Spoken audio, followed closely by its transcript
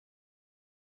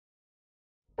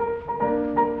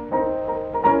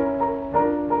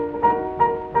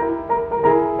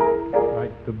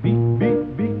the beat,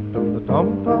 beat, beat of the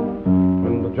tom-tom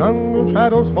when the jungle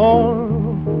shadows fall,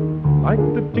 like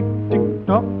the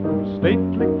tick-tick-tock of a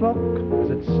stately clock as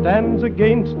it stands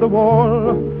against the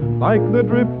wall, like the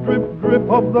drip, drip, drip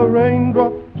of the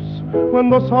raindrops when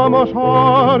the summer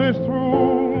sun is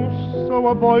through. So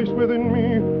a voice within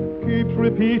me keeps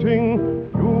repeating,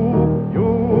 you,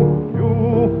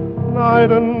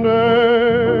 night and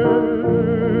day,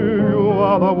 you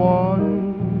are the one.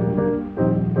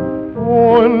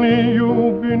 Only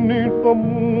you beneath the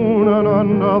moon and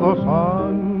under the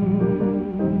sun.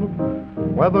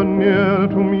 Whether near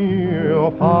to me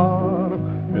or far,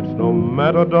 it's no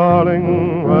matter,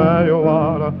 darling, where you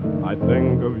are, I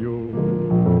think of you.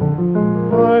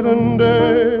 Night and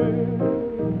day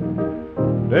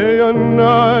and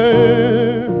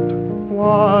night.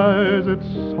 Why is it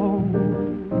so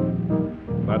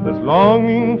that this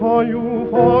longing for you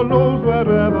follows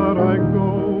wherever I go?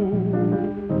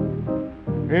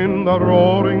 In the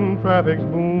roaring traffic's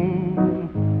boom,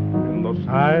 in the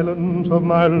silence of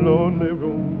my lonely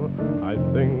room, I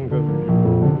think of you.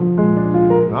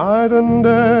 Night and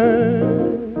day,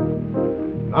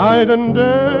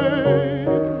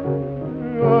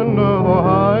 under the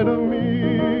hide of me,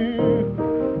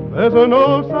 there's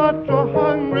no such a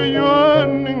hungry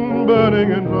yearning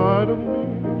burning inside of me,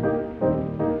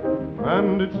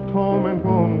 and its torment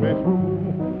won't be through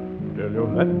till you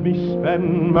let me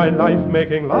spend my life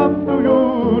making love to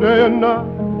you day and night,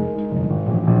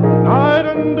 night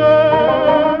and day.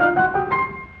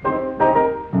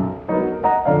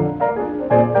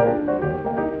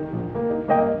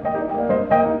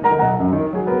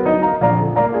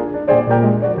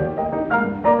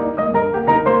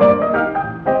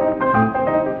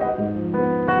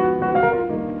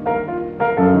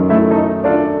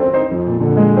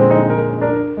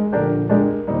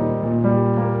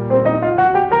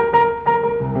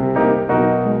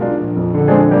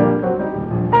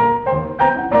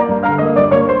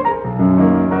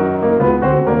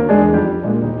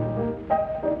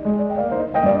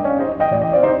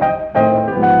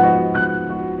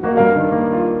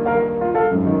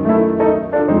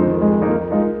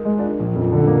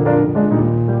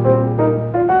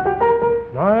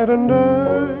 Night and day,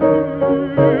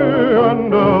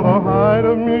 under the hide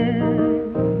of me,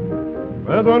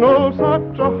 there's no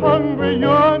such a hungry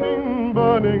yearning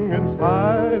burning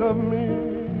inside of me,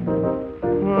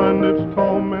 and its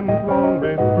torment won't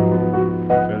be through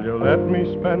till you let me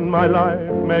spend my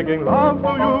life making love to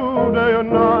you day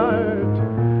and night.